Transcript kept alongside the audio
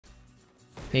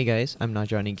Hey guys, I'm not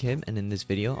Johnny Kim, and in this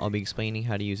video, I'll be explaining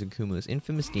how to use Akuma's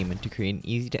infamous demon to create an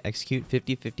easy to execute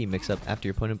 50-50 mix-up after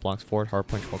your opponent blocks forward hard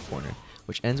punch while cornered,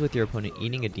 which ends with your opponent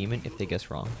eating a demon if they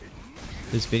guess wrong.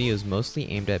 This video is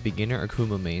mostly aimed at beginner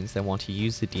Akuma mains that want to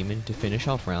use the demon to finish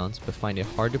off rounds but find it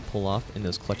hard to pull off in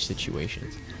those clutch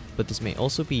situations. But this may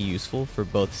also be useful for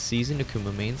both seasoned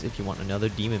Akuma mains if you want another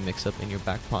demon mix-up in your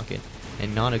back pocket,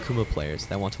 and non-Akuma players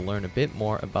that want to learn a bit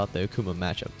more about the Akuma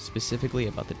matchup, specifically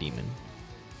about the demon.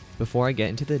 Before I get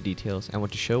into the details, I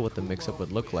want to show what the mix-up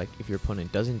would look like if your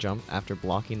opponent doesn't jump after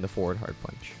blocking the forward hard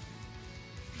punch.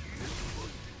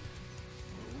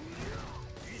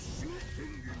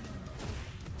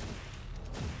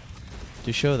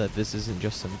 To show that this isn't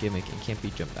just some gimmick and can't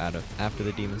be jumped out of after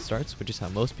the demon starts, which is how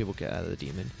most people get out of the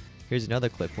demon, here's another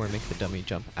clip where I make the dummy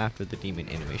jump after the demon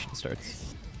animation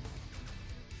starts.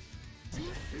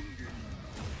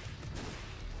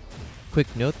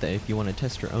 Quick note that if you want to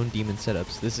test your own demon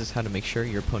setups, this is how to make sure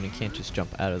your opponent can't just jump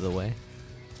out of the way.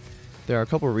 There are a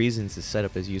couple reasons this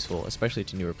setup is useful, especially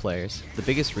to newer players. The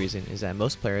biggest reason is that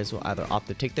most players will either opt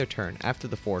to take their turn after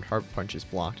the forward hard punch is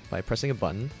blocked by pressing a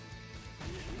button,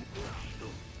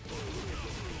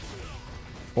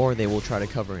 or they will try to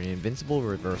cover an invincible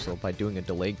reversal by doing a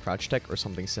delayed crouch tech or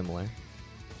something similar.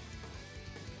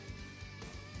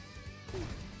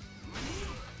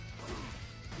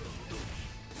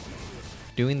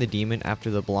 Doing the demon after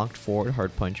the blocked forward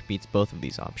hard punch beats both of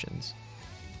these options.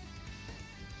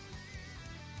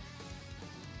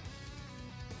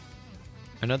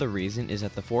 Another reason is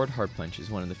that the forward hard punch is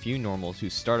one of the few normals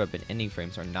whose startup and ending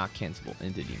frames are not cancelable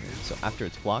into demon, so after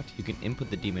it's blocked, you can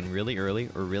input the demon really early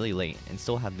or really late and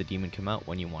still have the demon come out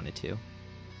when you want it to.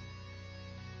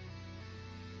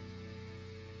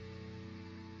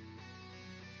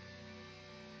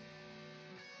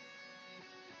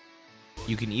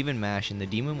 You can even mash and the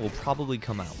demon will probably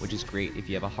come out, which is great if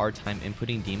you have a hard time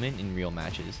inputting demon in real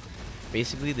matches.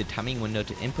 Basically, the timing window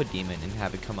to input demon and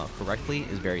have it come out correctly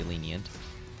is very lenient.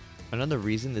 Another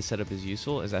reason this setup is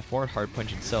useful is that forward hard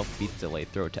punch itself beats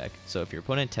delayed throw tech, so if your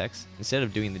opponent techs, instead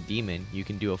of doing the demon, you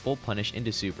can do a full punish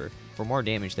into super for more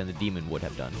damage than the demon would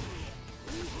have done.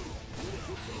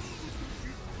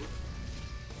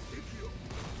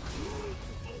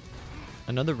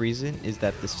 Another reason is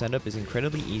that this setup is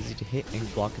incredibly easy to hit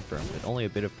and block confirm with only a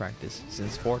bit of practice,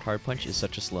 since forward hard punch is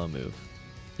such a slow move.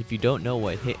 If you don't know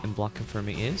what hit and block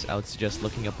confirming is, I would suggest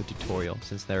looking up a tutorial,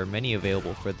 since there are many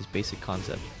available for this basic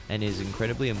concept, and it is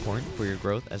incredibly important for your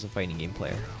growth as a fighting game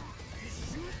player.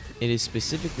 It is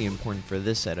specifically important for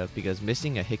this setup because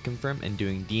missing a hit confirm and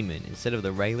doing demon instead of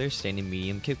the regular standing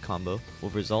medium kick combo will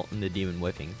result in the demon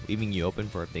whiffing, leaving you open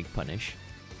for a big punish.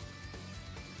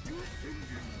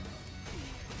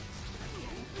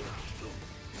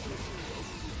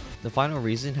 The final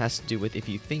reason has to do with if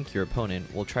you think your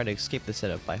opponent will try to escape the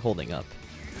setup by holding up.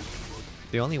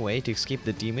 The only way to escape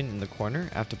the demon in the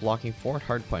corner after blocking forward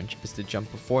hard punch is to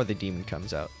jump before the demon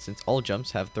comes out, since all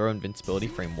jumps have throw invincibility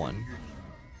frame 1.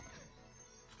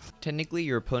 Technically,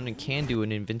 your opponent can do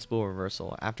an invincible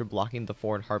reversal after blocking the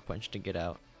forward hard punch to get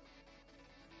out.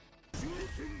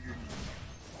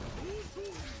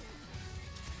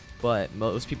 But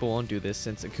most people won't do this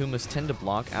since Akumas tend to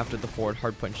block after the forward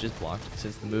hard punch is blocked,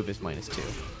 since the move is -2.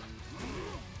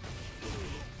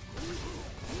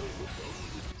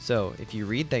 So, if you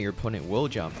read that your opponent will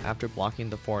jump after blocking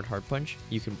the forward hard punch,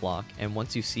 you can block, and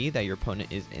once you see that your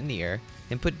opponent is in the air,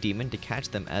 input demon to catch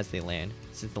them as they land,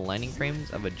 since the landing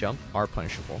frames of a jump are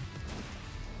punishable.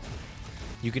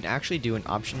 You can actually do an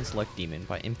option select demon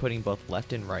by inputting both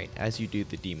left and right as you do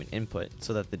the demon input,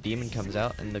 so that the demon comes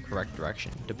out in the correct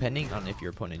direction, depending on if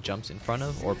your opponent jumps in front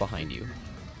of or behind you.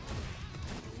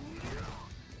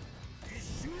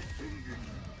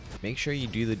 Make sure you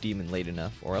do the demon late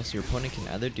enough, or else your opponent can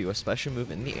either do a special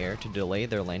move in the air to delay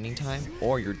their landing time,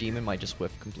 or your demon might just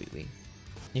whiff completely.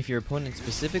 If your opponent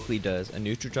specifically does a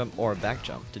neutral jump or a back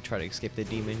jump to try to escape the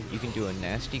demon, you can do a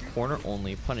nasty corner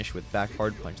only punish with back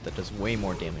hard punch that does way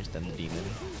more damage than the demon.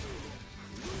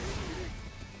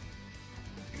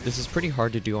 This is pretty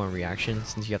hard to do on reaction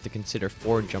since you have to consider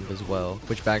forward jump as well,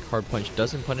 which back hard punch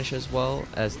doesn't punish as well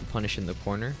as the punish in the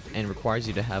corner, and requires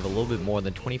you to have a little bit more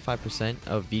than 25%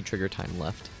 of V trigger time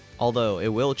left. Although it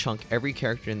will chunk every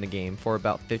character in the game for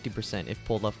about 50% if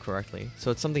pulled off correctly, so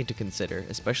it's something to consider,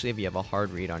 especially if you have a hard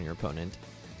read on your opponent.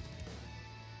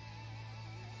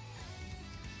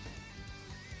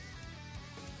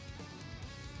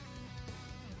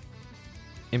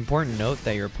 Important note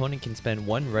that your opponent can spend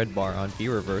 1 red bar on V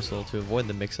reversal to avoid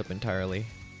the mix-up entirely.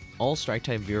 All strike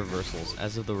type V reversals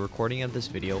as of the recording of this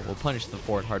video will punish the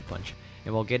forward hard punch,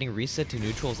 and while getting reset to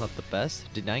neutral is not the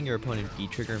best, denying your opponent V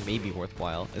trigger may be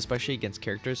worthwhile, especially against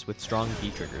characters with strong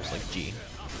V triggers like G.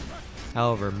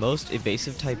 However, most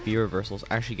evasive type V reversals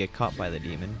actually get caught by the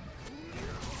demon.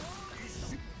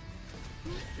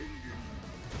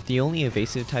 The only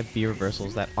evasive type V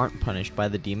reversals that aren't punished by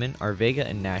the demon are Vega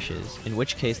and Nash's, in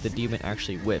which case the demon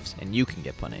actually whiffs and you can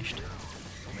get punished.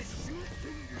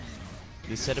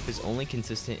 This setup is only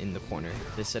consistent in the corner.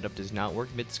 This setup does not work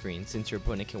mid-screen since your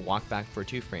opponent can walk back for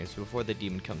 2 frames before the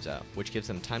demon comes out, which gives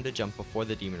them time to jump before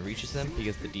the demon reaches them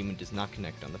because the demon does not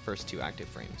connect on the first 2 active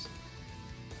frames.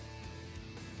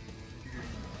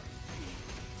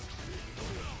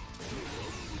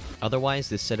 Otherwise,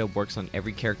 this setup works on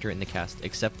every character in the cast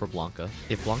except for Blanca.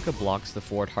 If Blanca blocks the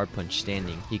forward hard punch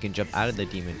standing, he can jump out of the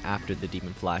demon after the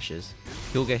demon flashes.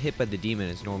 He'll get hit by the demon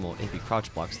as normal if he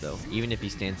crouch blocks though, even if he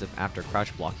stands up after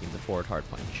crouch blocking the forward hard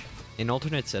punch. An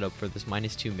alternate setup for this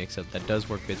 -2 mix-up that does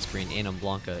work mid-screen and on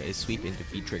Blanca is sweep into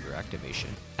V-trigger activation.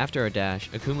 After a dash,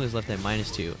 Akuma is left at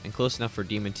 -2 and close enough for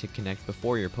demon to connect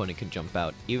before your opponent can jump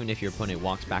out, even if your opponent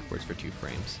walks backwards for 2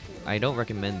 frames. I don't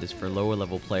recommend this for lower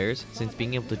level players, since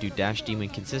being able to do dash demon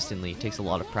consistently takes a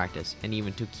lot of practice, and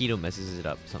even Tokido messes it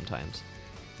up sometimes.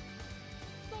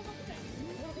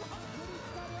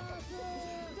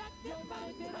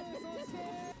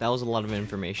 That was a lot of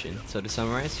information, so to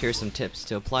summarize, here are some tips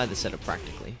to apply the setup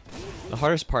practically. The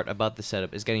hardest part about the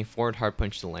setup is getting forward hard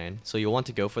punch to land, so you'll want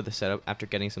to go for the setup after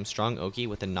getting some strong Oki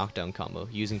with a knockdown combo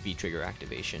using V-trigger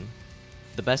activation.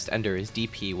 The best ender is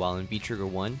DP while in V-trigger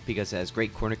 1 because it has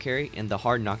great corner carry and the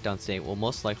hard knockdown state will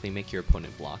most likely make your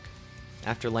opponent block.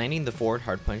 After landing the forward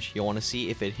hard punch, you'll want to see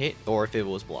if it hit or if it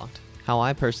was blocked. How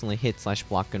I personally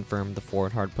hit/block confirm the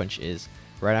forward hard punch is,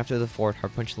 right after the forward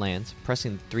hard punch lands,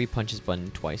 pressing the 3 punches button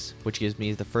twice, which gives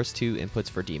me the first 2 inputs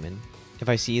for demon. If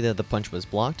I see that the punch was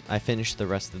blocked, I finish the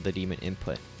rest of the demon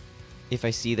input. If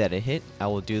I see that it hit, I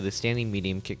will do the standing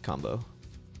medium kick combo.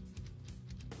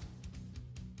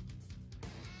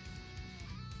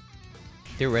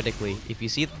 Theoretically, if you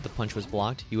see that the punch was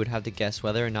blocked, you would have to guess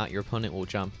whether or not your opponent will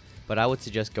jump, but I would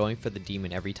suggest going for the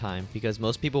demon every time because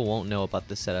most people won't know about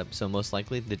this setup, so most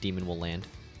likely the demon will land.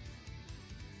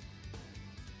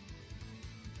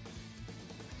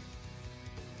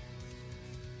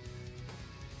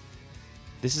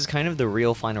 This is kind of the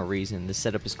real final reason this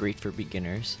setup is great for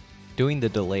beginners. Doing the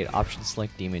delayed option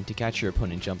select demon to catch your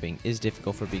opponent jumping is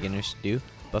difficult for beginners to do,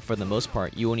 but for the most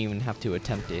part you won't even have to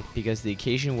attempt it because the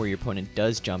occasion where your opponent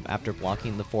does jump after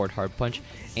blocking the forward hard punch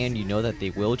and you know that they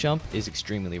will jump is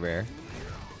extremely rare.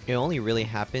 It only really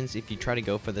happens if you try to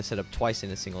go for the setup twice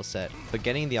in a single set, but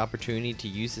getting the opportunity to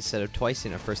use the setup twice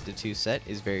in a 1st-to-2 set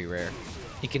is very rare.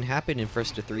 It can happen in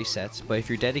 1st-to-3 sets, but if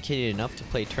you're dedicated enough to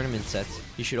play tournament sets,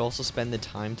 you should also spend the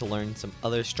time to learn some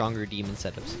other stronger demon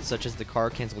setups, such as the car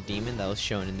cancel demon that was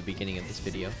shown in the beginning of this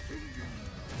video.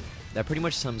 That pretty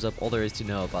much sums up all there is to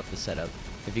know about the setup.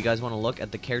 If you guys want to look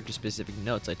at the character specific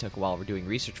notes I took while we're doing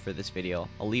research for this video,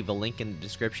 I'll leave a link in the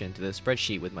description to the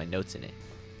spreadsheet with my notes in it.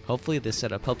 Hopefully this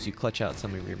setup helps you clutch out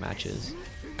some of your matches.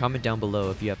 Comment down below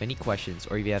if you have any questions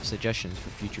or if you have suggestions for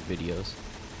future videos.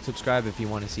 Subscribe if you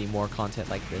want to see more content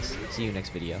like this. See you next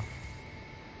video.